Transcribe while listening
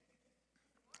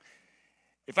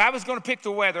If I was going to pick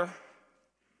the weather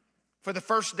for the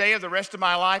first day of the rest of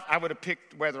my life, I would have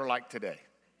picked weather like today.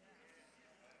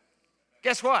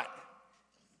 Guess what?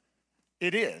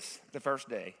 It is the first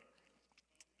day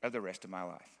of the rest of my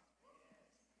life.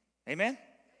 Amen?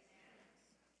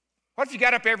 What if you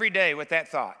got up every day with that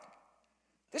thought?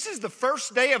 This is the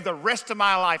first day of the rest of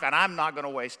my life, and I'm not going to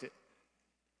waste it.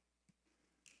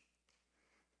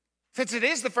 Since it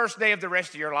is the first day of the rest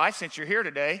of your life, since you're here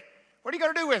today, what are you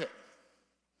going to do with it?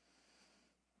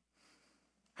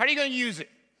 How are you going to use it?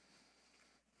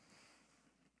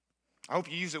 I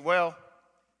hope you use it well.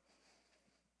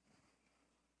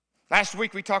 Last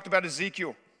week we talked about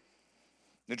Ezekiel,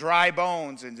 the dry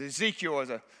bones, and Ezekiel was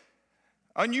an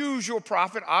unusual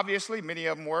prophet, obviously. Many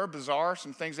of them were bizarre,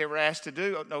 some things they were asked to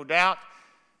do, no doubt.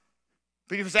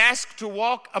 But he was asked to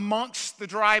walk amongst the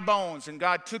dry bones, and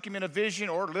God took him in a vision,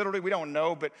 or literally, we don't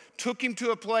know, but took him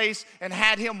to a place and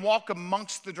had him walk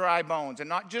amongst the dry bones. And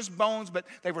not just bones, but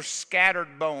they were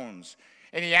scattered bones.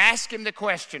 And he asked him the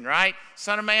question, right?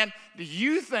 Son of man, do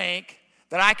you think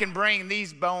that I can bring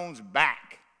these bones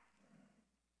back?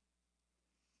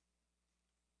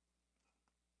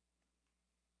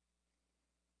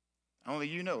 Only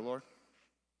you know, Lord.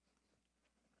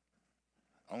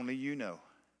 Only you know.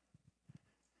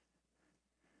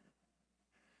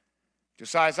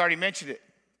 Josiah's already mentioned it.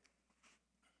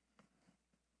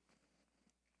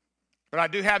 But I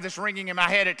do have this ringing in my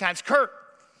head at times. Kurt,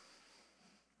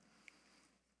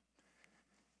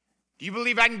 do you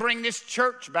believe I can bring this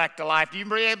church back to life? Do you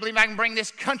believe I can bring this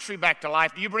country back to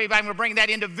life? Do you believe I can bring that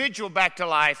individual back to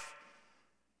life?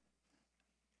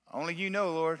 Only you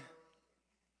know, Lord.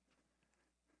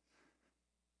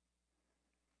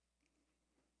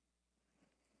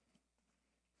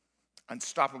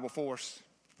 Unstoppable force.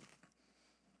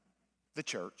 The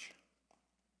church.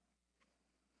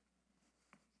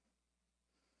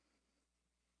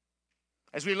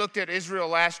 As we looked at Israel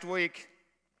last week,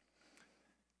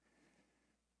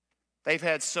 they've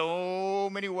had so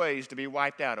many ways to be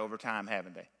wiped out over time,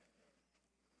 haven't they?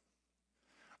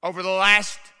 Over the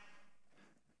last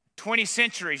 20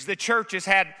 centuries, the church has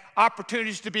had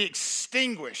opportunities to be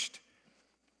extinguished,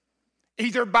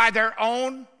 either by their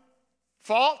own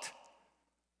fault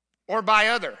or by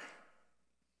other.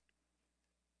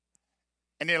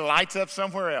 And it lights up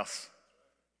somewhere else.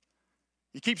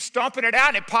 You keep stomping it out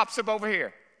and it pops up over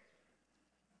here.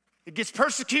 It gets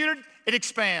persecuted, it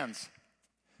expands.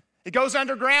 It goes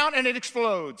underground and it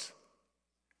explodes.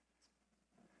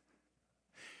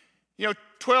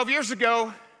 12 years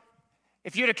ago,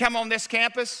 if you'd have come on this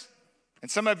campus, and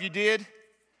some of you did,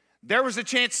 there was a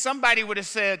chance somebody would have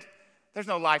said, there's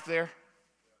no life there.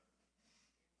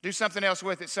 Do something else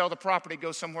with it, sell the property,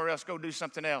 go somewhere else, go do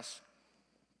something else.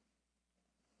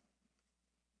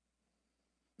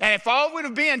 And if all would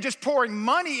have been just pouring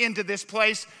money into this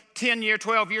place 10 years,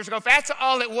 12 years ago, if that's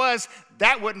all it was,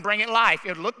 that wouldn't bring it life. It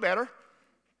would look better.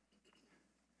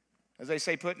 As they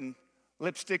say, putting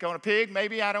lipstick on a pig,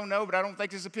 maybe, I don't know, but I don't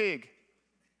think it's a pig.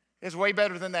 It's way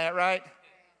better than that, right?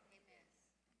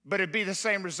 But it'd be the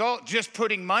same result, just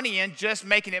putting money in, just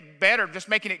making it better, just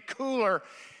making it cooler.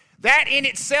 That in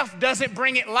itself doesn't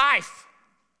bring it life.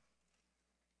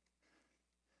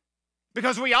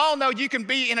 Because we all know you can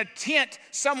be in a tent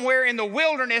somewhere in the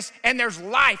wilderness and there's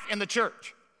life in the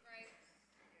church. Right.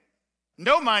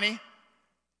 No money,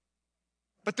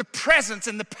 but the presence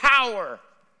and the power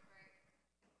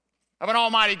of an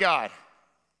almighty God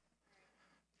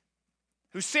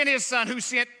who sent his son, who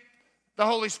sent the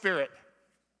Holy Spirit.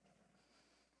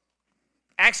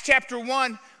 Acts chapter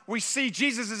 1, we see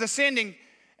Jesus is ascending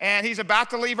and he's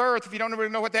about to leave earth. If you don't really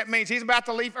know what that means, he's about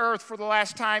to leave earth for the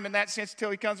last time in that sense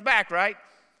till he comes back, right?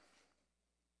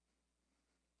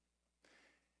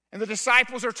 And the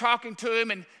disciples are talking to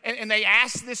him, and they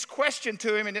ask this question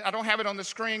to him, and I don't have it on the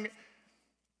screen.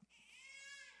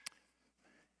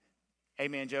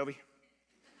 Amen, Joby.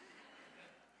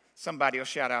 Somebody will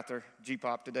shout out their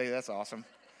G-pop today. That's awesome.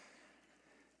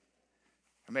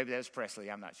 Or maybe that was Presley.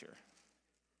 I'm not sure.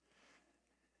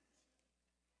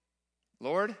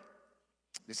 Lord,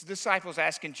 this is the disciples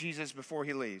asking Jesus before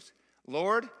he leaves.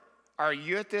 Lord, are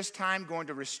you at this time going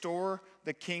to restore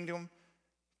the kingdom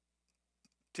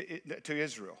to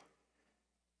Israel?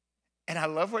 And I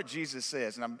love what Jesus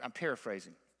says, and I'm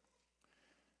paraphrasing.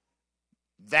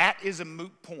 That is a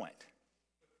moot point.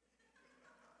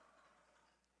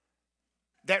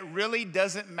 That really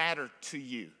doesn't matter to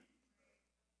you.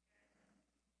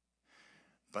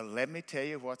 But let me tell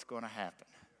you what's going to happen.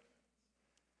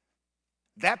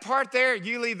 That part there,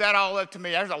 you leave that all up to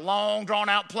me. There's a long,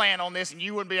 drawn-out plan on this, and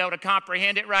you wouldn't be able to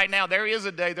comprehend it right now. There is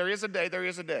a day, there is a day, there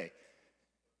is a day.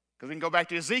 Because we can go back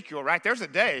to Ezekiel, right? There's a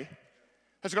day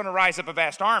that's going to rise up a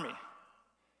vast army.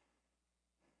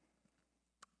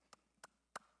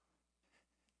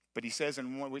 But he says,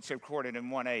 which is recorded in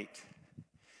 1:8,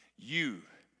 you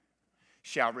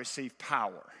shall receive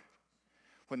power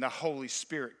when the Holy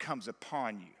Spirit comes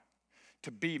upon you to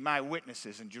be my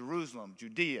witnesses in Jerusalem,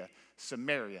 Judea,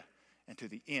 Samaria, and to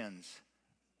the ends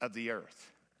of the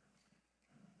earth.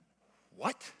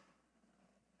 What?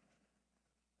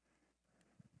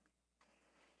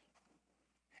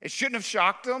 It shouldn't have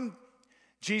shocked them.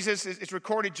 Jesus, it's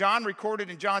recorded, John recorded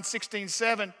in John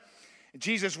 16:7.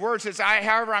 Jesus' word says,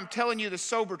 however, I'm telling you the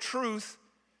sober truth.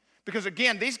 Because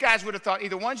again, these guys would have thought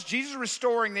either one's Jesus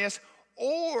restoring this,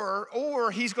 or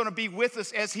he's going to be with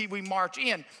us as we march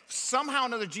in. Somehow or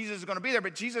another, Jesus is going to be there,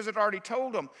 but Jesus had already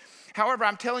told them. However,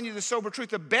 I'm telling you the sober truth.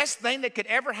 The best thing that could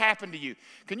ever happen to you,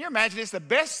 can you imagine this? The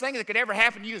best thing that could ever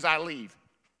happen to you is I leave.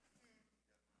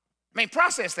 I mean,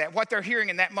 process that, what they're hearing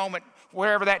in that moment,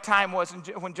 wherever that time was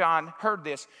when John heard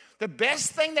this. The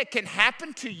best thing that can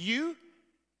happen to you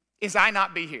is I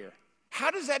not be here.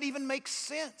 How does that even make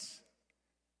sense?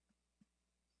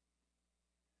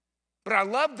 But I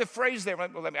love the phrase there.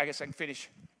 Well, I guess I can finish.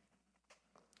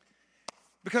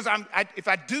 Because if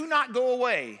I do not go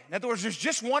away, in other words, there's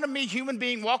just one of me, human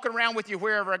being, walking around with you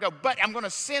wherever I go, but I'm going to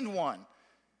send one.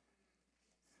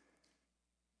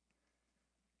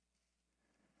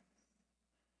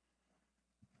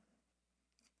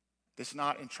 That's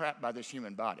not entrapped by this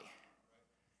human body.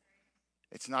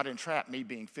 It's not entrapped me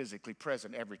being physically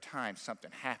present every time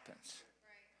something happens.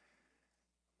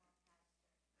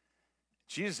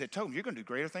 Jesus had told him, you're going to do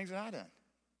greater things than I done.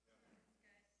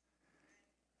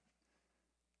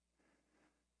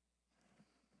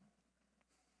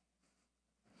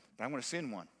 But I'm going to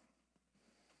send one.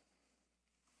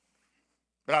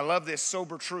 But I love this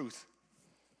sober truth.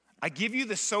 I give you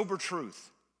the sober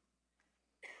truth.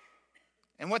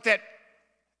 And what that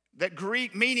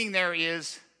Greek meaning there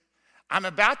is, I'm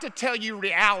about to tell you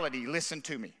reality. Listen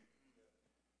to me.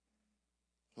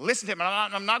 Listen to me.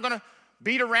 I'm not going to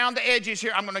beat around the edges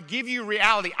here. I'm going to give you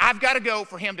reality. I've got to go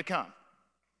for him to come.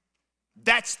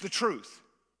 That's the truth.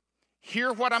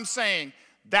 Hear what I'm saying.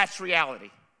 That's reality.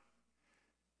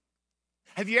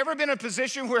 Have you ever been in a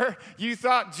position where you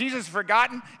thought Jesus had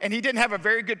forgotten and he didn't have a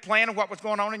very good plan of what was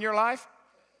going on in your life?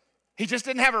 He just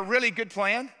didn't have a really good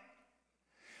plan?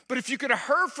 But if you could have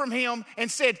heard from him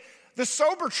and said, the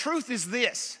sober truth is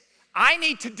this. I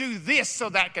need to do this so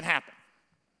that can happen.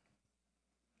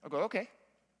 I'll go, okay,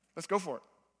 let's go for it.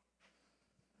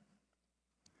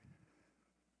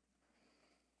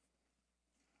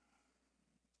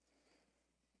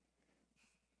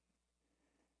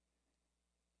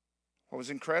 What was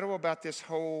incredible about this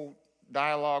whole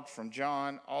dialogue from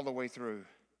John all the way through,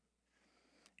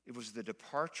 it was the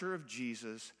departure of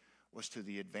Jesus was to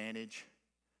the advantage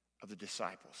of the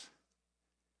disciples.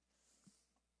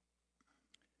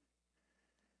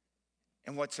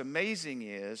 And what's amazing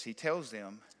is he tells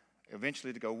them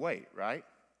eventually to go wait, right?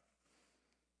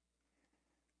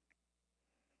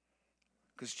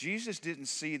 Because Jesus didn't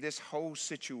see this whole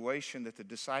situation that the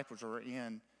disciples are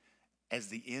in as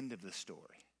the end of the story.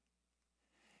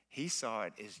 He saw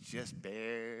it as just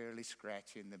barely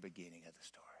scratching the beginning of the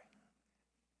story.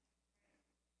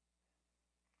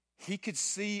 He could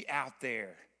see out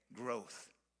there growth.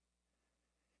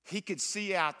 He could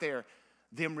see out there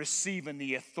them receiving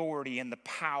the authority and the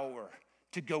power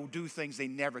to go do things they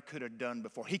never could have done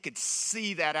before. He could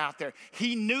see that out there.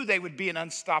 He knew they would be an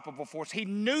unstoppable force. He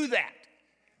knew that.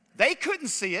 They couldn't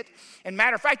see it. And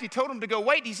matter of fact, he told them to go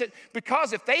wait. He said,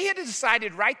 because if they had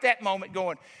decided right that moment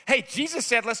going, hey, Jesus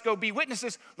said, let's go be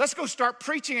witnesses. Let's go start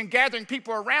preaching and gathering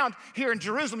people around here in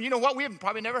Jerusalem. You know what? We have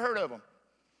probably never heard of them.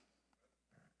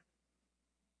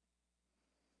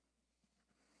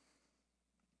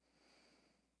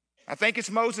 I think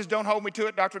it's Moses. Don't hold me to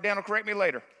it. Dr. Dan will correct me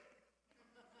later.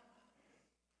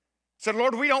 Said,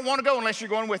 Lord, we don't want to go unless you're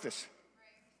going with us.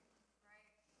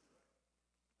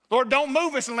 Lord, don't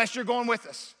move us unless you're going with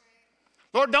us.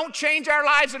 Lord, don't change our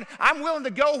lives. And I'm willing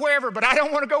to go wherever, but I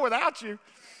don't want to go without you.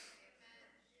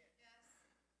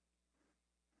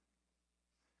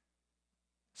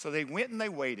 So they went and they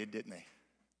waited, didn't they?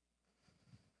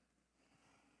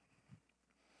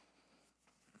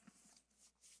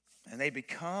 And they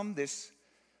become this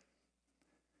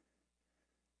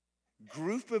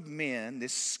group of men,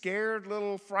 this scared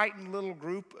little, frightened little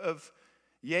group of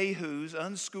yahoos,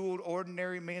 unschooled,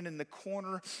 ordinary men in the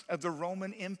corner of the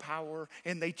Roman Empire,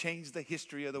 and they changed the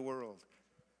history of the world.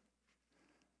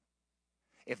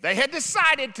 If they had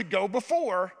decided to go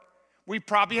before, we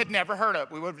probably had never heard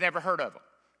of. We would have never heard of them.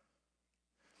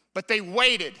 But they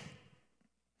waited.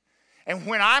 And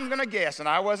when I'm going to guess, and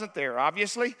I wasn't there,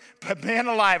 obviously, but man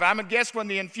alive, I'm going to guess when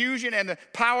the infusion and the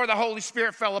power of the Holy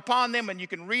Spirit fell upon them, and you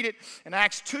can read it in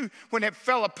Acts 2, when it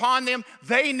fell upon them,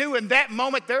 they knew in that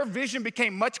moment their vision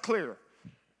became much clearer.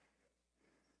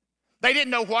 They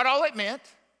didn't know what all it meant.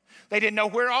 They didn't know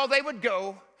where all they would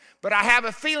go. But I have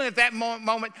a feeling at that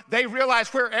moment, they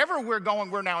realized wherever we're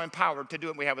going, we're now empowered to do it.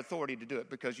 And we have authority to do it,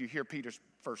 because you hear Peter's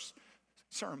first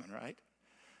sermon, right?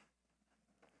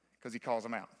 Because he calls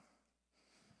them out.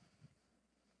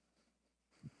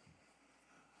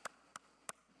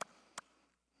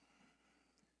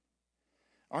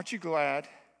 Aren't you glad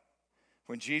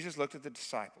when Jesus looked at the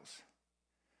disciples,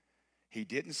 he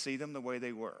didn't see them the way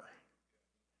they were.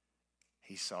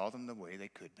 He saw them the way they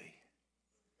could be.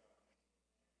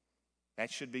 That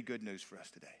should be good news for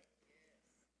us today.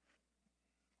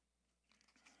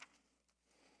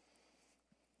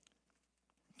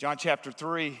 John chapter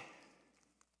 3,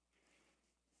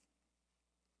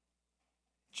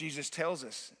 Jesus tells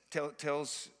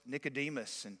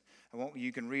Nicodemus, and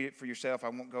you can read it for yourself. I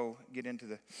won't go get into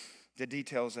the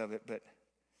details of it, but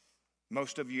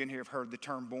most of you in here have heard the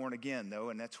term born again, though,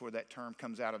 and that's where that term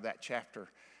comes out of that chapter,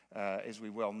 as we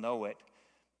well know it.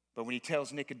 But when he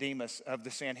tells Nicodemus of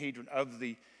the Sanhedrin,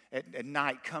 at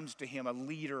night comes to him a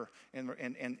leader, and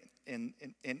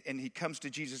he comes to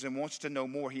Jesus and wants to know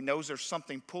more. He knows there's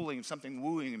something pulling him, something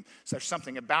wooing him. So there's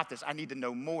something about this. I need to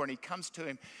know more. And he comes to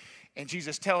him, and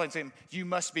Jesus tells him, you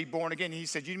must be born again. And he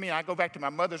said, you mean I go back to my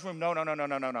mother's womb? No.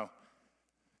 No,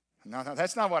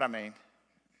 that's not what I mean.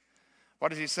 What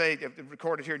does he say?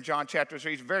 Recorded here in John chapter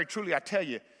 3. Very truly, I tell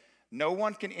you, no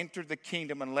one can enter the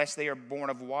kingdom unless they are born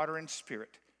of water and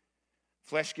spirit.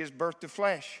 Flesh gives birth to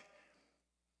flesh,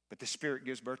 but the Spirit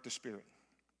gives birth to spirit.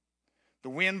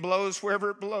 The wind blows wherever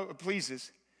it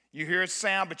pleases. You hear its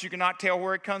sound, but you cannot tell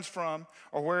where it comes from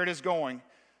or where it is going.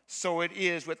 So it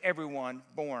is with everyone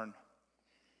born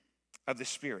of the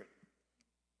Spirit.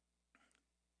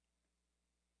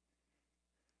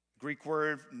 Greek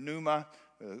word pneuma,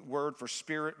 word for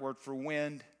spirit, word for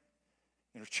wind,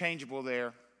 interchangeable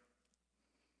there.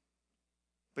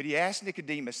 But he asked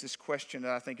Nicodemus this question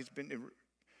that I think it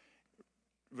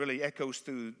really echoes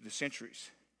through the centuries.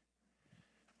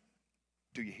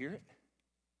 Do you hear it?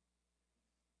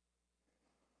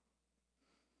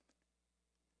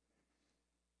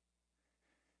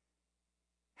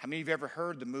 How many of you have ever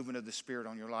heard the movement of the Spirit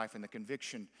on your life and the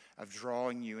conviction of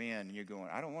drawing you in, and you're going,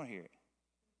 I don't want to hear it.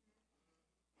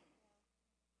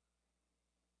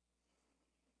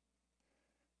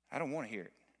 I don't want to hear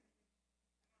it.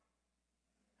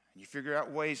 And you figure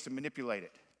out ways to manipulate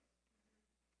it.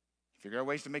 You figure out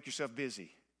ways to make yourself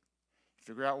busy. You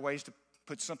figure out ways to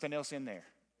put something else in there.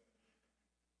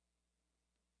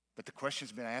 But the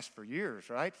question's been asked for years,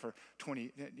 right? For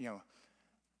 20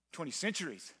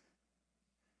 centuries.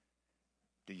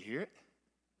 Do you hear it?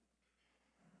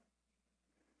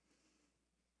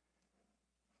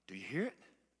 Do you hear it?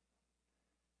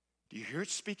 Do you hear it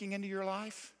speaking into your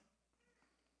life?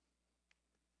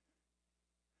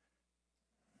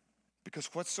 Because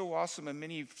what's so awesome, and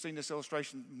many have seen this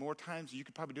illustration more times, you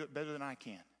could probably do it better than I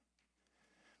can.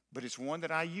 But it's one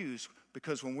that I use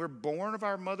because when we're born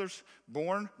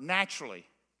naturally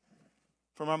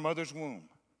from our mother's womb,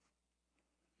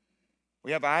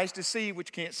 we have eyes to see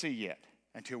which can't see yet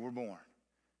until we're born.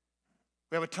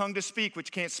 We have a tongue to speak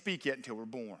which can't speak yet until we're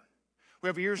born. We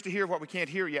have ears to hear what we can't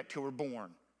hear yet until we're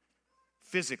born,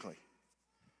 physically.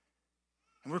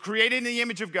 And we're created in the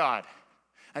image of God.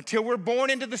 Until we're born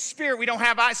into the Spirit, we don't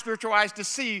have spiritual eyes to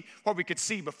see what we could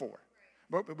see before.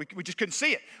 We just couldn't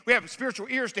see it. We have spiritual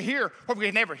ears to hear what we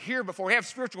could never hear before. We have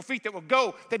spiritual feet that will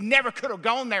go that never could have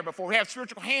gone there before. We have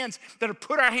spiritual hands that have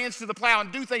put our hands to the plow and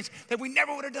do things that we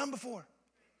never would have done before.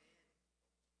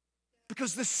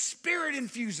 Because the Spirit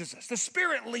infuses us. The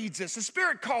Spirit leads us. The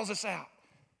Spirit calls us out.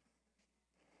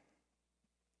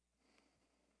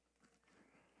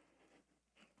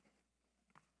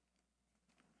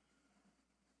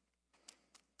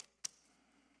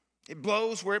 It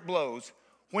blows where it blows,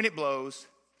 when it blows,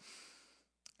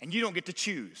 and you don't get to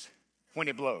choose when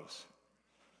it blows.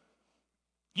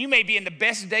 You may be in the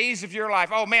best days of your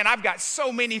life. Oh, man, I've got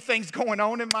so many things going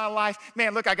on in my life.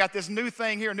 Man, look, I got this new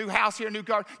thing here, new house here, new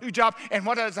car, new job. And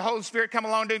what does the Holy Spirit come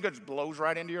along and do? It just blows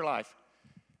right into your life.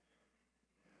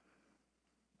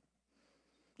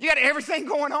 You got everything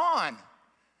going on.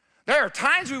 There are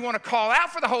times we want to call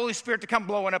out for the Holy Spirit to come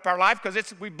blowing up our life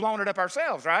because we've blown it up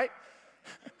ourselves, right?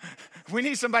 We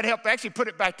need somebody to help actually put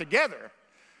it back together.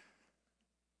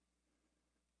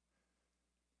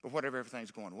 But what if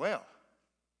everything's going well?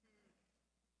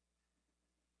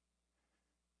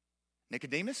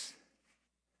 Nicodemus,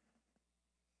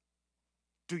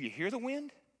 Do you hear the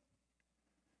wind?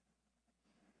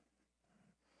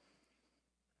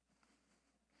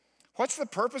 What's the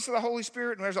purpose of the Holy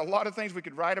Spirit? And there's a lot of things we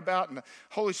could write about, and the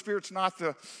Holy Spirit's not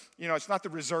the, it's not the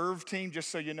reserve team, just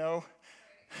so you know.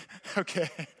 Okay.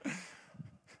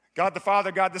 God the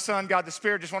Father, God the Son, God the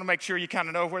Spirit. Just want to make sure you kind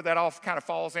of know where that all kind of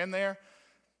falls in there.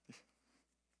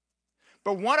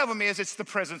 But one of them is it's the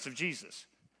presence of Jesus.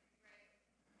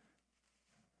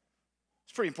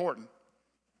 It's pretty important.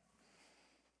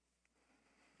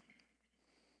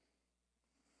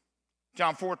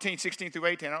 John 14, 16 through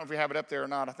 18. I don't know if you have it up there or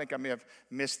not. I think I may have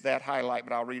missed that highlight,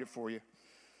 but I'll read it for you.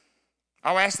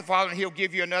 I'll ask the Father, and he'll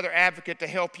give you another advocate to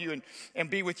help you and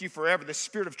be with you forever, the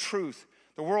Spirit of truth.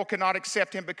 The world cannot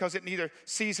accept him because it neither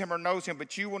sees him or knows him,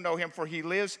 but you will know him, for he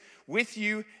lives with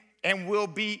you and will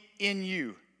be in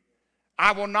you.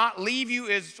 I will not leave you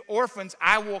as orphans.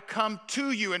 I will come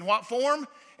to you. In what form?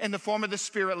 In the form of the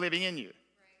Spirit living in you.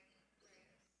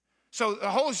 So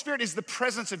the Holy Spirit is the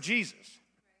presence of Jesus.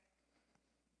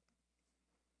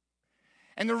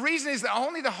 And the reason is that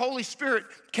only the Holy Spirit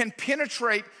can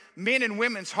penetrate men and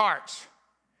women's hearts,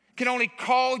 can only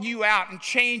call you out and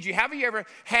change you. Have you ever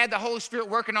had the Holy Spirit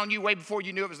working on you way before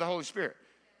you knew it was the Holy Spirit?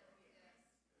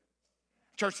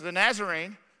 Church of the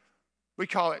Nazarene, we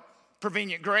call it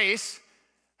prevenient grace.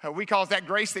 We call it that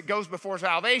grace that goes before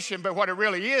salvation, but what it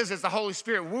really is the Holy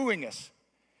Spirit wooing us.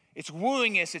 It's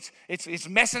wooing us. It's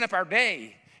messing up our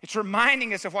day. It's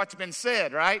reminding us of what's been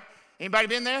said, right? Anybody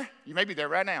been there? You may be there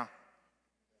right now.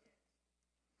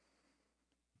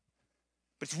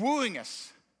 But it's wooing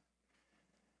us.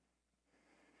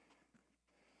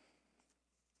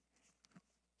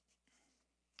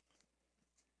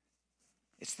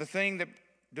 It's the thing that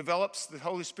develops, the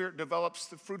Holy Spirit develops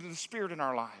the fruit of the Spirit in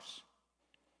our lives.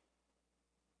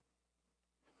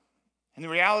 And the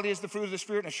reality is the fruit of the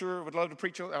Spirit, and I'm sure I would love to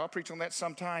preach, I'll preach on that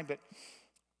sometime, but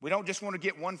we don't just want to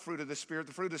get one fruit of the Spirit.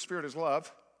 The fruit of the Spirit is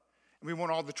love, and we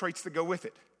want all the traits that go with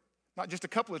it. Not just a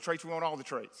couple of traits, we want all the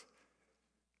traits.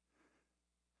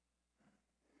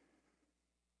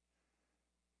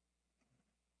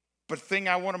 But the thing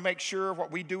I want to make sure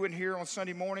what we do in here on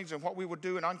Sunday mornings and what we would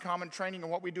do in Uncommon Training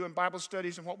and what we do in Bible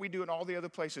studies and what we do in all the other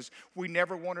places, we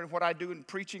never wanted what I do in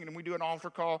preaching and we do an altar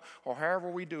call or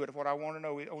however we do it. What I want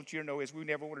you to know is we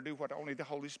never want to do what only the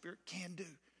Holy Spirit can do.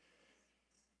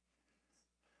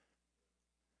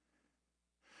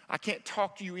 I can't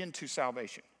talk you into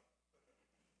salvation.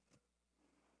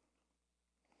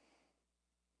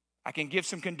 I can give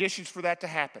some conditions for that to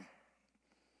happen,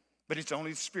 but it's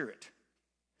only the Spirit.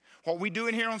 What we do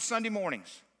in here on Sunday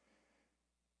mornings,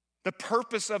 the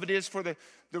purpose of it is for the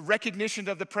recognition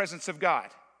of the presence of God.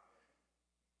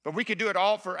 But we could do it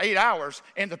all for 8 hours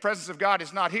and the presence of God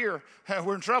is not here.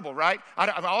 We're in trouble, right? I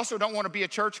also don't want to be a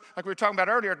church like we were talking about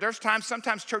earlier.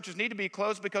 Sometimes churches need to be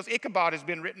closed because Ichabod has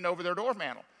been written over their door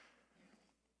mantle.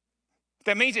 What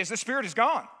that means is the Spirit is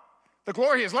gone. The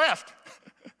glory is left.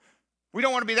 We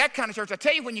don't want to be that kind of church. I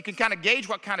tell you when you can kind of gauge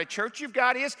what kind of church you've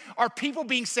got are people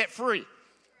being set free.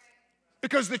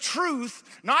 Because the truth,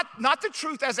 not the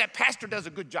truth as that pastor does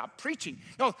a good job preaching.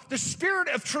 No, the Spirit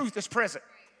of truth is present.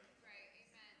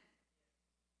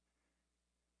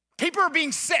 People are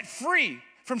being set free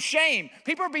from shame.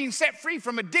 People are being set free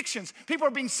from addictions. People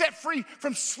are being set free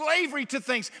from slavery to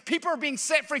things. People are being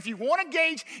set free. If you want to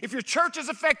gauge if your church is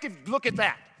effective, look at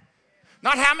that.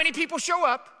 Not how many people show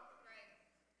up.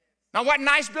 Not what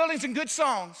nice buildings and good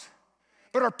songs.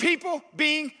 But are people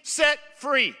being set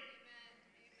free?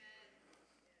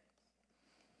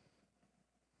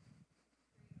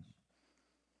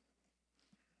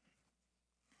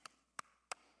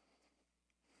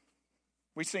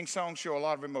 We sing songs, show a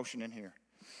lot of emotion in here.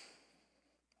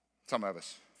 Some of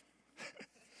us.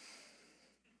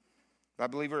 But I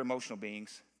believe we're emotional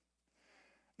beings.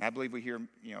 And I believe we hear,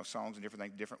 songs and different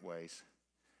things different ways.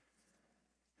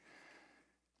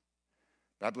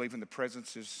 But I believe when the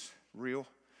presence is real,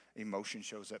 emotion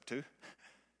shows up too.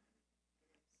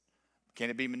 Can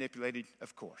it be manipulated?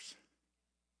 Of course.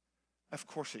 Of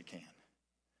course it can.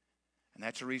 And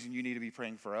that's the reason you need to be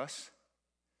praying for us.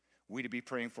 We to be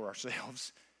praying for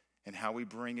ourselves and how we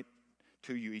bring it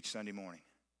to you each Sunday morning.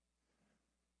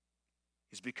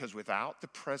 Is because without the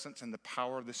presence and the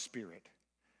power of the Spirit,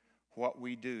 what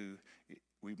we do,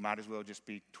 we might as well just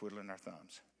be twiddling our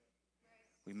thumbs.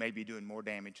 We may be doing more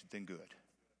damage than good.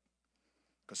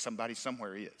 Because somebody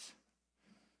somewhere is.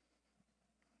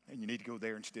 And you need to go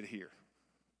there instead of here.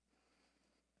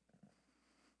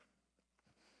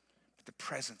 But the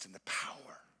presence and the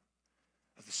power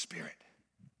of the Spirit.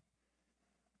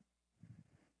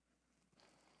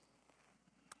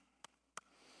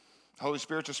 Holy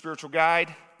Spirit's a spiritual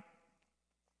guide.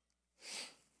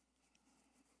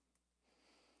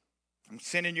 I'm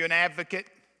sending you an advocate.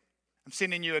 I'm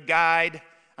sending you a guide.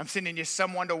 I'm sending you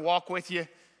someone to walk with you.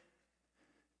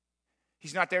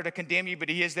 He's not there to condemn you, but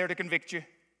he is there to convict you.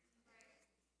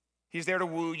 He's there to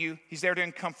woo you. He's there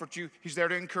to comfort you. He's there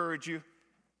to encourage you.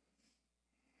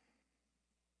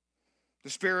 The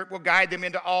Spirit will guide them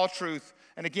into all truth.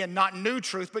 And again, not new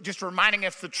truth, but just reminding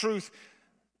us the truth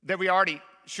that we already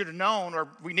should have known or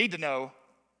we need to know.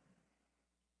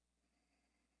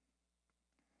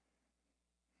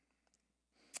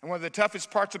 And one of the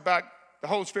toughest parts about the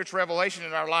Holy Spirit's revelation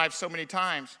in our lives so many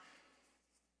times,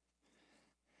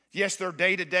 yes, they're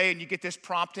day to day and you get this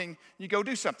prompting, you go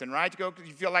do something, right?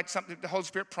 You feel like something, the Holy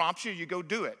Spirit prompts you, you go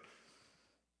do it.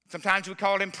 Sometimes we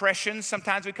call it impressions,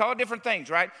 sometimes we call it different things,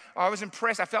 right? Or I was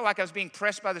impressed, I felt like I was being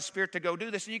pressed by the Spirit to go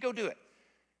do this, and you go do it.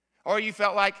 Or you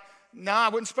felt like, no, I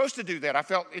wasn't supposed to do that. I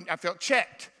felt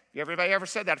checked. Everybody ever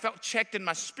said that? I felt checked in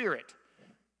my spirit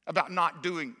about not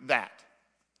doing that.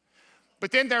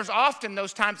 But then there's often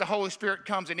those times the Holy Spirit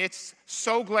comes and it's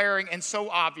so glaring and so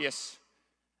obvious.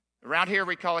 Around here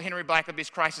we call it Henry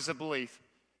Blackaby's crisis of belief.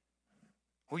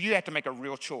 Well, you have to make a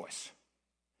real choice.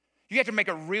 You have to make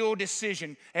a real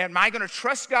decision. Am I going to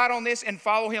trust God on this and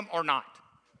follow him or not?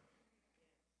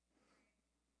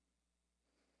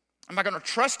 Am I going to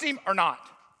trust him or not?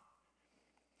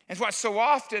 And what so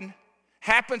often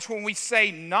happens when we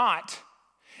say not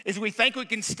is we think we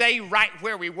can stay right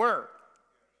where we were.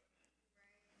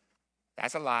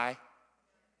 That's a lie.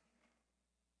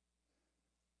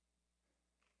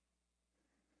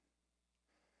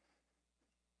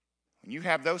 When you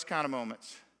have those kind of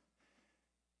moments,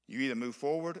 you either move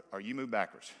forward or you move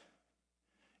backwards.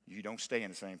 You don't stay in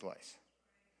the same place,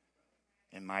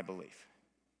 in my belief.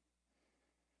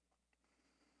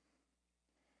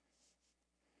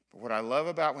 But what I love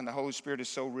about when the Holy Spirit is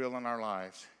so real in our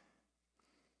lives,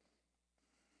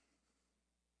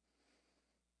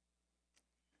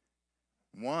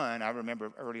 one, I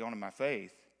remember early on in my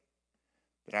faith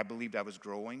that I believed I was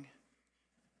growing,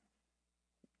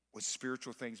 was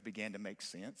spiritual things began to make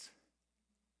sense.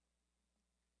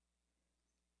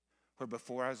 Where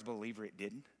before I was a believer, it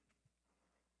didn't.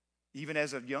 Even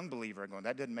as a young believer, I'm going,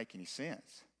 that doesn't make any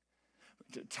sense.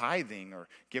 Tithing or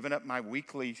giving up my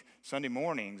weekly Sunday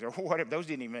mornings or whatever, those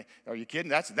didn't even, are you kidding?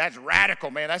 That's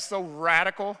radical, man. That's so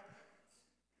radical.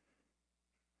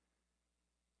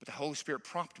 But the Holy Spirit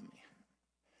prompted me.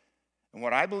 And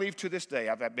what I believe to this day,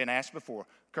 I've been asked before,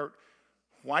 Kurt,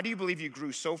 why do you believe you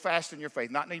grew so fast in your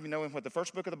faith, not even knowing what the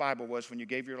first book of the Bible was when you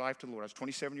gave your life to the Lord? I was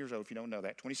 27 years old, if you don't know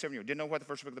that. 27 years, didn't know what the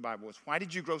first book of the Bible was. Why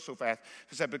did you grow so fast?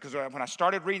 I said, because when I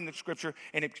started reading the scripture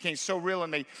and it became so real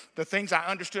in me, the things I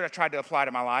understood, I tried to apply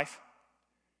to my life.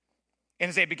 And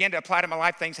as they began to apply to my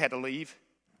life, things had to leave.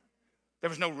 There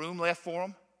was no room left for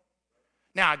them.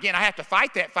 Now, again, I have to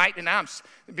fight that fight, and I've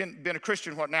been a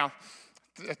Christian,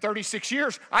 36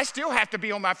 years, I still have to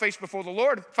be on my face before the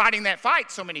Lord fighting that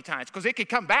fight so many times because it could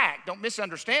come back. Don't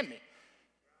misunderstand me.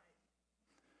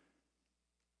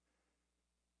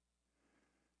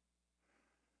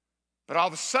 But all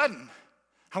of a sudden,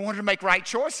 I wanted to make right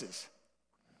choices.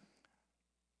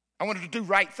 I wanted to do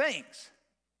right things.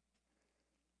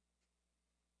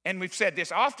 And we've said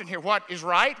this often here, what is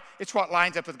right? It's what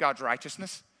lines up with God's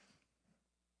righteousness.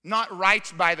 Not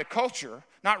rights by the culture,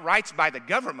 not rights by the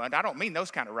government. I don't mean those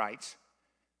kind of rights.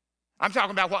 I'm talking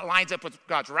about what lines up with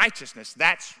God's righteousness.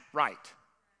 That's right.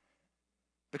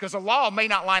 Because the law may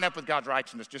not line up with God's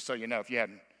righteousness, just so you know, if you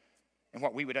hadn't, and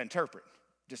what we would interpret,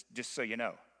 just so you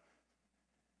know.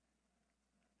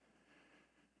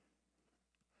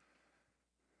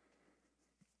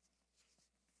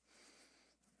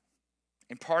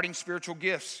 Imparting spiritual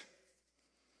gifts.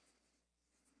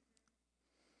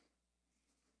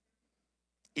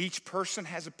 Each person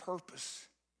has a purpose.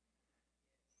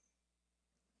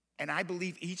 And I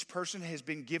believe each person has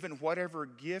been given whatever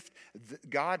gift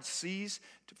God sees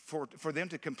for them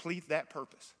to complete that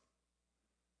purpose.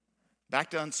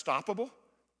 Back to unstoppable.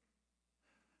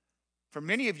 For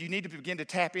many of you, need to begin to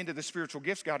tap into the spiritual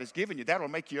gifts God has given you. That will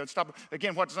make you unstoppable.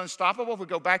 Again, what's unstoppable? If we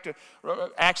go back to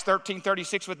Acts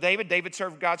 13:36 with David. David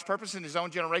served God's purpose in his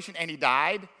own generation, and he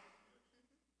died.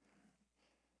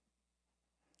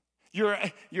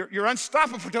 You're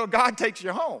unstoppable until God takes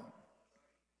you home.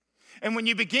 And when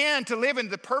you begin to live in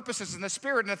the purposes and the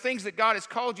spirit and the things that God has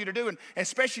called you to do, and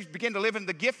especially begin to live in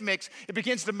the gift mix, it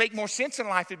begins to make more sense in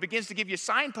life. It begins to give you a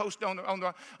signpost on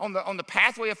the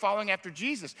pathway of following after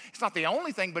Jesus. It's not the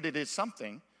only thing, but it is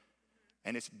something,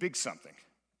 and it's big something.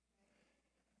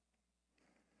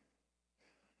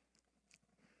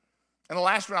 And the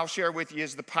last one I'll share with you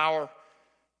is the power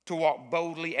to walk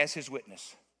boldly as his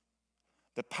witness.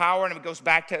 The power, and it goes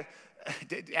back to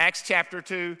Acts chapter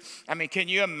 2. I mean, can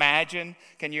you imagine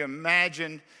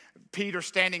Peter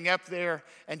standing up there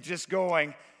and just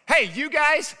going, hey, you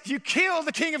guys, you killed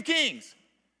the King of Kings.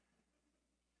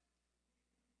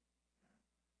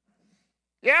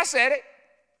 Yeah, I said it.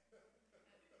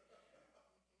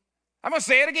 I'm going to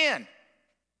say it again.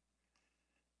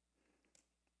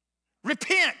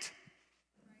 Repent.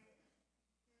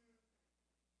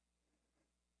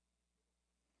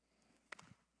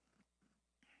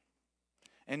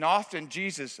 And often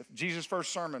Jesus'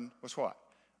 first sermon was what?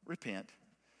 Repent.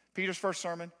 Peter's first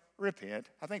sermon, repent.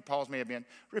 I think Paul's may have been,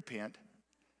 repent.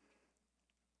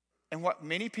 And what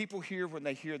many people hear when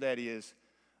they hear that is,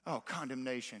 oh,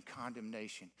 condemnation.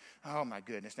 Oh, my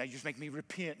goodness. Now you just make me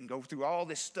repent and go through all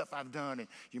this stuff I've done, and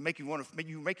you're making me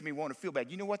want to feel bad.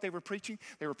 You know what they were preaching?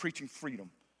 They were preaching freedom.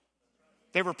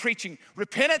 They were preaching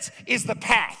repentance is the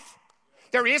path.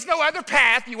 There is no other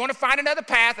path. You want to find another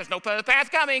path. There's no other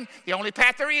path coming. The only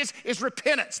path there is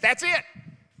repentance. That's it.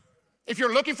 If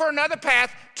you're looking for another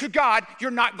path to God,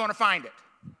 you're not going to find it.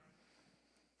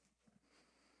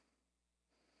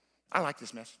 I like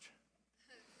this message.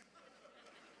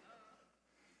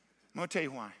 I'm going to tell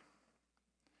you why.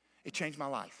 It changed my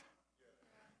life.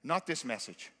 Not this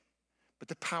message, but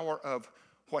the power of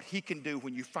what he can do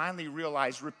when you finally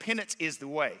realize repentance is the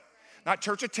way. Not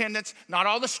church attendance, not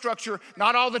all the structure,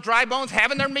 not all the dry bones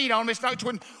having their meat on them. It's not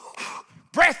when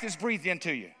breath is breathed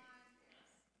into you.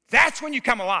 That's when you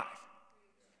come alive.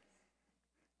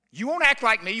 You won't act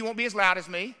like me. You won't be as loud as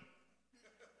me.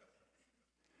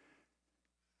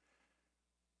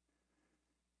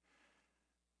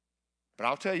 But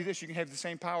I'll tell you this, you can have the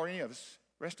same power any of us,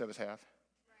 rest of us have.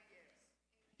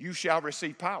 You shall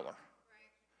receive power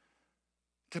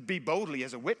to be boldly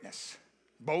as a witness.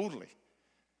 Boldly.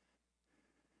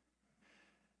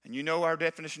 And you know our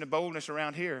definition of boldness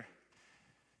around here.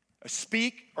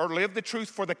 Speak or live the truth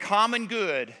for the common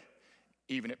good,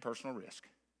 even at personal risk.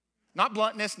 Not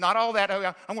bluntness, not all that.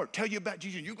 I'm going to tell you about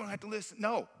Jesus. You're going to have to listen.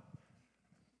 No.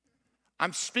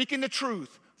 I'm speaking the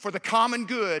truth for the common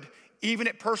good, even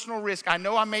at personal risk. I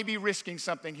know I may be risking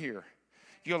something here.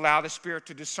 You allow the Spirit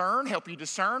to discern, help you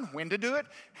discern when to do it,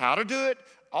 how to do it,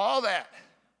 all that.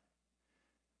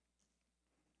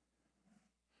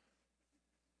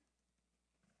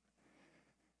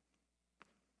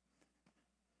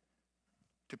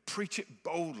 To preach it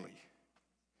boldly.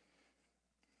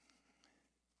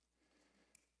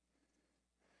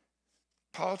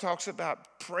 Paul talks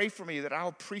about pray for me that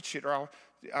I'll preach it, or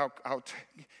I'll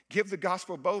give the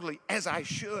gospel boldly as I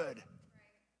should.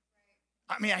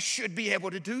 I mean, I should be able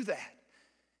to do that.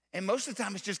 And most of the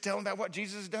time it's just telling about what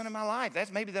Jesus has done in my life.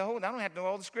 That's maybe the whole, I don't have to know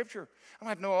all the scripture. I don't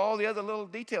have to know all the other little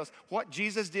details. What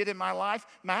Jesus did in my life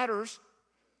matters.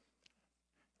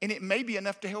 And it may be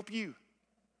enough to help you.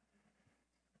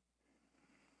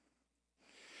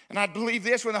 And I believe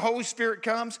this, when the Holy Spirit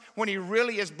comes, when he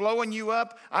really is blowing you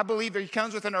up, I believe that he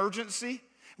comes with an urgency.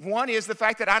 One is the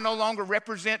fact that I no longer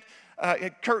represent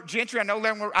Kurt Gentry.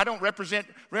 I don't represent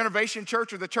Renovation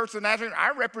Church or the Church of the Nazarene.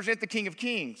 I represent the King of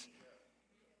Kings.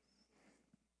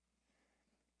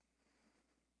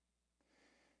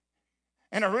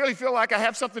 And I really feel like I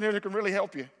have something here that can really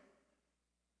help you.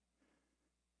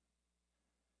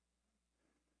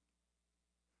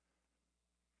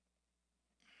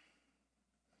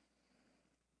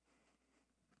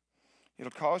 It'll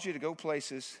cause you to go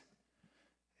places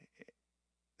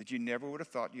that you never would have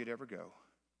thought you'd ever go.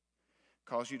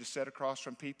 Cause you to sit across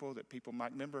from people that people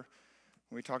might remember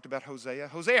when we talked about Hosea.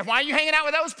 Hosea, why are you hanging out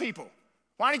with those people?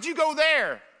 Why did you go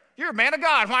there? You're a man of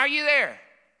God. Why are you there?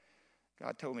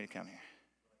 God told me to come here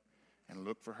and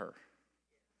look for her.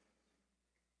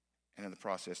 And in the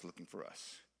process, looking for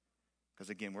us.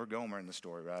 Because again, we're Gomer in the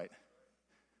story, right?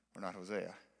 We're not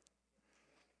Hosea.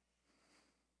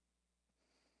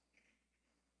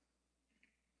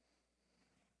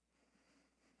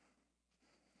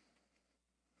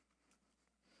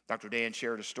 Dr. Dan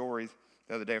shared a story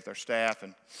the other day with our staff,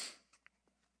 and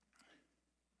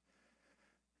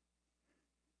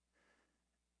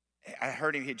I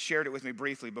heard he'd shared it with me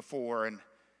briefly before, and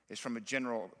it's from a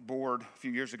general board a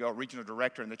few years ago, a regional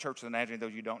director in the Church of the Nazarene. Those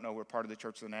of you who don't know, we're part of the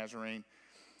Church of the Nazarene.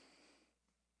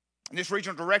 And this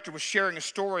regional director was sharing a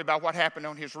story about what happened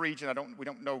on his region. We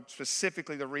don't know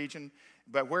specifically the region,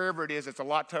 but wherever it is, it's a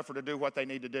lot tougher to do what they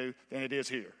need to do than it is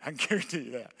here. I can guarantee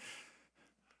you that.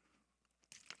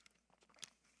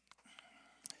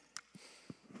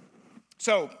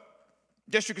 So,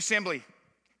 district assembly,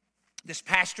 this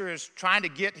pastor is trying to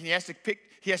get, he has to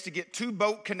he has to get 2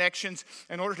 boat connections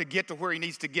in order to get to where he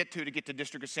needs to get to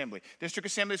district assembly. District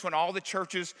assembly is when all the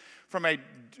churches from a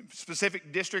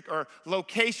specific district or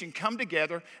location come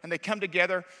together, and they come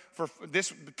together for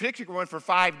this particular one for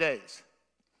 5 days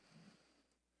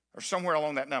or somewhere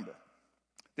along that number.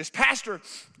 This pastor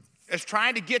is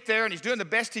trying to get there, and he's doing the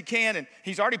best he can, and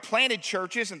he's already planted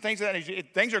churches and things like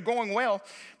that. Things are going well,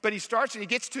 but he starts and he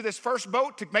gets to this first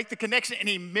boat to make the connection, and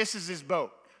he misses his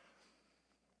boat.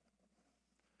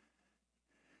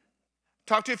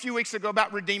 Talked to you a few weeks ago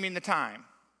about redeeming the time.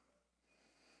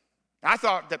 I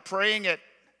thought that praying at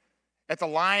the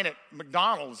line at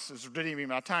McDonald's is redeeming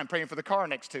my time, praying for the car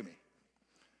next to me,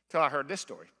 until I heard this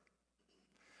story.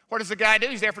 What does the guy do?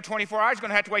 He's there for 24 hours. He's going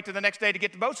to have to wait till the next day to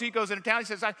get the boat. So he goes into town. He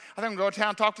says, I think I'm going to go to town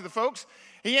and talk to the folks.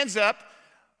 He ends up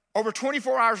over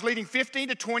 24 hours leading 15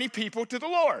 to 20 people to the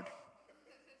Lord.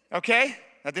 Okay?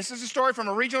 Now, this is a story from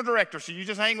a regional director, so you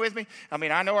just hang with me. I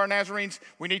mean, I know our Nazarenes,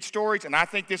 we need stories, and I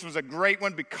think this was a great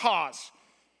one because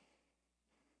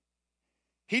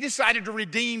he decided to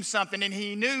redeem something, and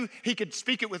he knew he could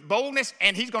speak it with boldness,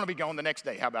 and he's going to be gone the next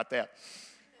day. How about that?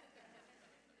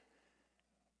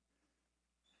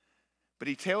 But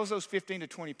he tells those 15 to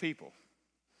 20 people,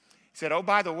 he said, oh,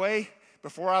 by the way,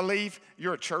 before I leave,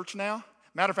 you're a church now.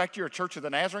 Matter of fact, you're a Church of the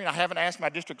Nazarene. I haven't asked my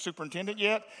district superintendent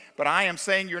yet, but I am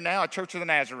saying you're now a Church of the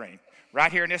Nazarene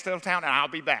right here in this little town, and I'll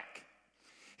be back.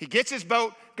 He gets his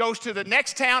boat, goes to the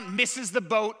next town, misses the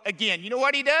boat again. You know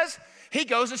what he does? He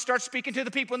goes and starts speaking to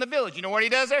the people in the village. You know what he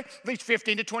does there? Leads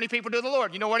 15 to 20 people to the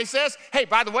Lord. You know what he says? Hey,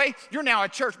 by the way, you're now a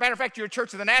church. Matter of fact, you're a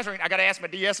Church of the Nazarene. I got to ask my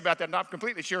DS about that. I'm not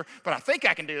completely sure, but I think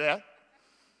I can do that.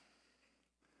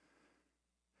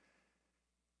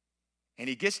 And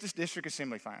he gets to district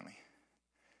assembly finally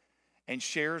and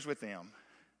shares with them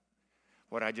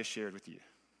what I just shared with you. He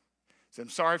said, I'm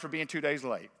sorry for being 2 days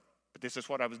late, but this is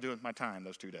what I was doing with my time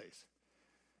those 2 days.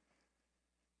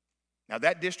 Now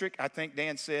that district, I think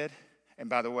Dan said, and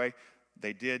by the way,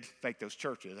 they did make those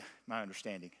churches, my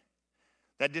understanding.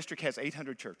 That district has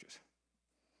 800 churches.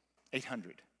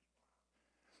 800.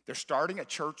 They're starting a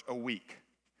church a week.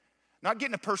 Not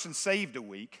getting a person saved a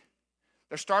week.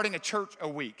 They're starting a church a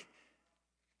week.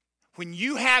 When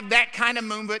you have that kind of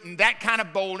movement and that kind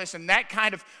of boldness and that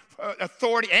kind of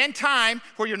authority and time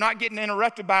where you're not getting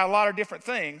interrupted by a lot of different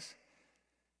things,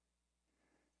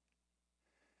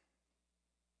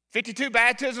 52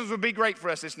 baptisms would be great for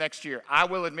us this next year. I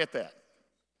will admit that.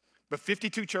 But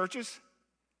 52 churches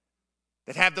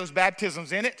that have those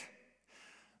baptisms in it,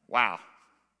 wow.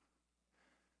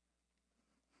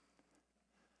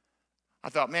 I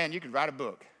thought, man, you could write a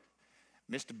book.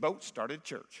 Missed a boat, started a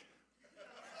church.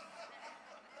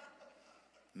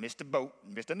 Missed a boat,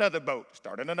 missed another boat,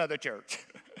 started another church.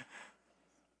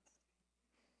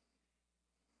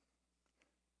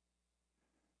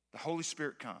 The Holy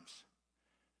Spirit comes.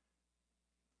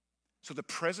 So the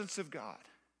presence of God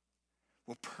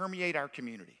will permeate our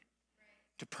community,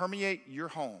 to permeate your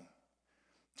home,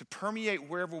 to permeate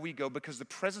wherever we go, because the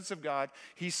presence of God,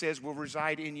 he says, will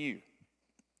reside in you.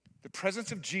 The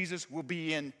presence of Jesus will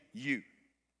be in you.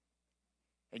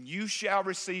 And you shall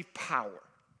receive power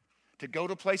to go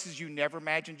to places you never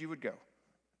imagined you would go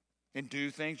and do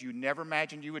things you never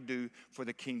imagined you would do for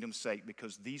the kingdom's sake,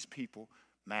 because these people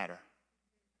matter.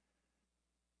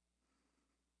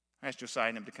 I ask Josiah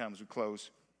and him to come as we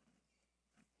close.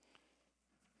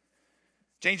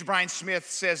 James Bryan Smith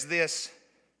says this.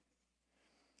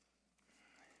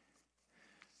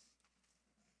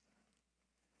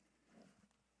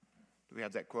 Do we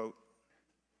have that quote?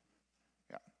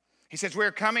 Yeah. He says,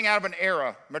 we're coming out of an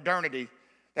era, modernity,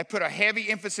 that put a heavy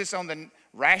emphasis on the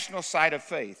rational side of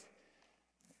faith.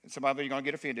 Some of you are going to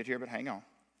get offended here, but hang on.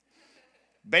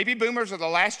 Baby boomers are the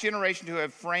last generation to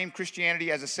have framed Christianity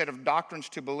as a set of doctrines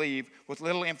to believe, with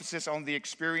little emphasis on the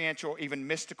experiential, even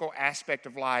mystical aspect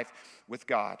of life with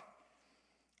God.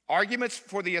 Arguments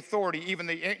for the authority, even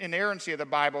the inerrancy of the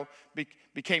Bible,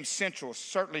 became central,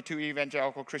 certainly to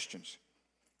evangelical Christians.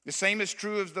 The same is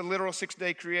true of the literal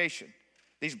six-day creation.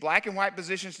 These black and white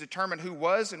positions determine who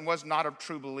was and was not a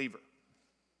true believer.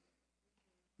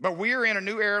 But we are in a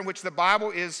new era in which the Bible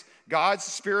is God's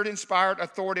Spirit-inspired,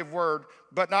 authoritative word,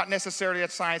 but not necessarily a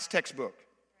science textbook.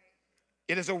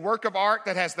 It is a work of art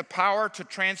that has the power to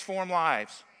transform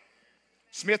lives.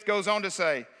 Smith goes on to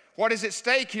say, what is at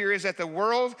stake here is that the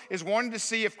world is wanting to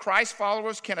see if Christ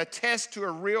followers can attest to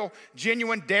a real,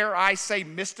 genuine, dare I say,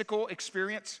 mystical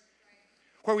experience,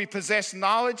 where we possess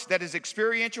knowledge that is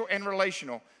experiential and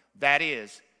relational. That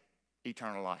is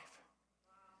eternal life.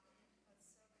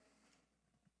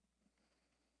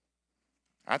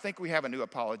 I think we have a new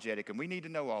apologetic, and we need to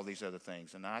know all these other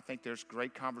things. And I think there's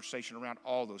great conversation around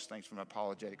all those things from an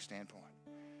apologetic standpoint.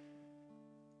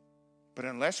 But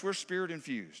unless we're Spirit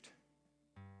infused,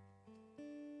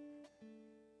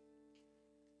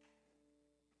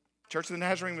 Church of the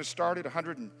Nazarene was started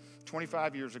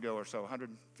 125 years ago or so,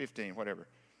 115, whatever.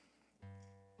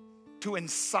 To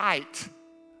incite,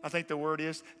 I think the word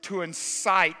is, to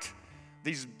incite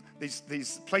these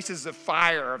places of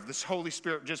fire of this Holy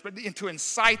Spirit, and to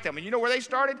incite them. And you know where they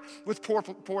started? With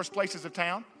poorest places of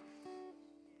town.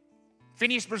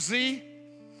 Phineas Bresee,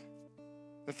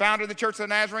 the founder of the Church of the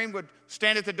Nazarene, would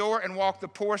stand at the door and walk the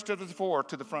poorest of the poor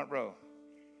to the front row.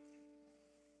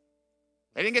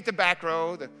 They didn't get the back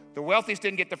row. The wealthiest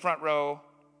didn't get the front row.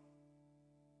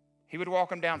 He would walk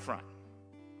them down front.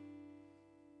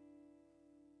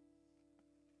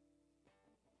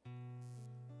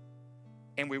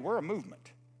 And we were a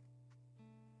movement.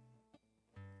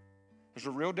 There's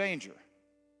a real danger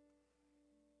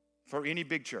for any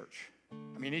big church.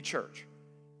 I mean, any church.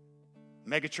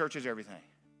 Mega church is everything.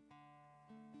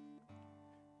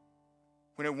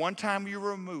 When at one time you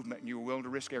were a movement and you were willing to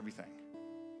risk everything,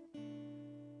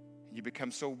 you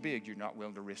become so big you're not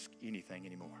willing to risk anything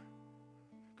anymore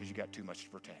because you got too much to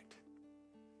protect.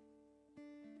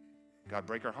 God,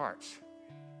 break our hearts.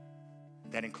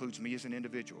 That includes me as an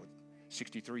individual,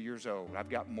 63 years old. I've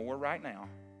got more right now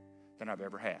than I've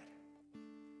ever had.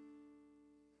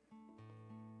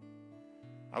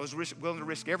 I was willing to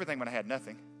risk everything when I had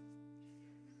nothing.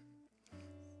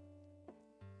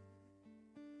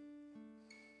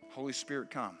 Holy Spirit,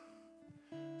 come.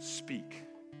 Speak.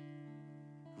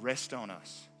 Rest on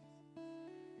us.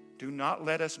 Do not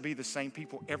let us be the same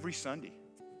people every Sunday.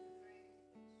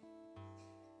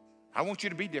 I want you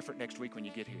to be different next week when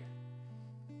you get here.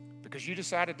 Because you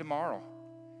decided tomorrow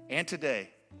and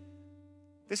today,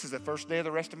 this is the first day of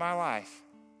the rest of my life.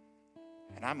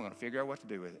 And I'm going to figure out what to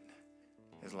do with it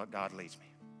as God leads me.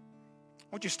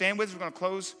 Won't you stand with us? We're going to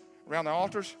close around the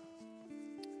altars.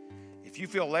 If you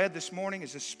feel led this morning,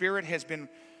 as the Spirit has been,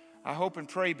 I hope and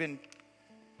pray, been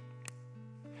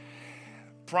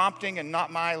prompting and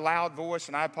not my loud voice,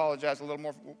 and I apologize, a little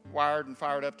more wired and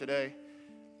fired up today.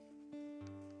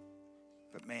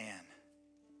 But man,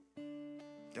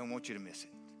 don't want you to miss it.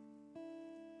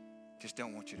 Just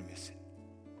don't want you to miss it.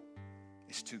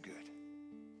 It's too good.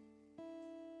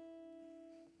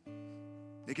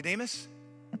 Nicodemus,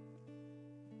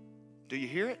 do you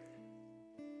hear it?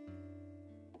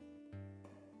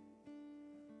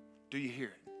 Do you hear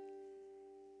it?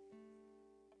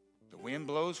 The wind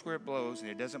blows where it blows, and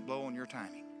it doesn't blow on your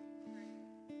timing,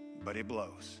 but it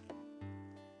blows.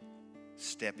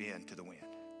 Step into the wind.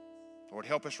 Lord,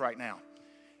 help us right now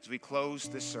as we close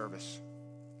this service.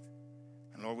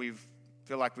 And Lord, we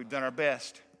feel like we've done our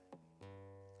best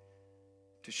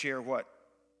to share what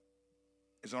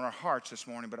is on our hearts this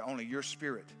morning, but only your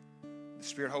Spirit, the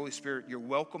Spirit, Holy Spirit, you're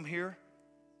welcome here.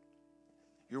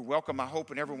 You're welcome, I hope,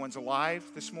 and everyone's alive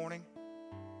this morning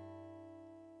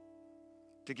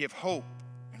to give hope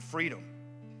and freedom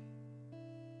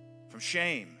from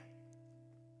shame,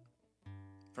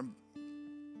 from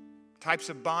types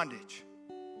of bondage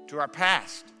to our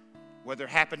past, whether it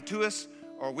happened to us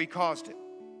or we caused it.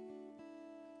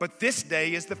 But this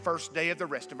day is the first day of the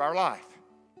rest of our life,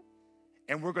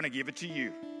 and we're going to give it to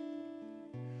you.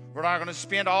 We're not going to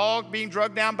spend all being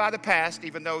drugged down by the past,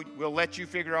 even though we'll let you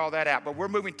figure all that out. But we're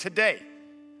moving today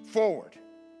forward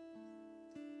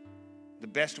the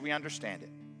best we understand it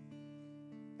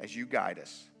as you guide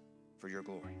us for your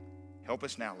glory. Help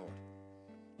us now, Lord,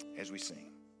 as we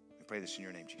sing. We pray this in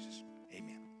your name, Jesus.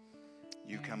 Amen.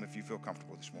 You come if you feel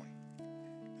comfortable this morning.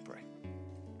 Pray.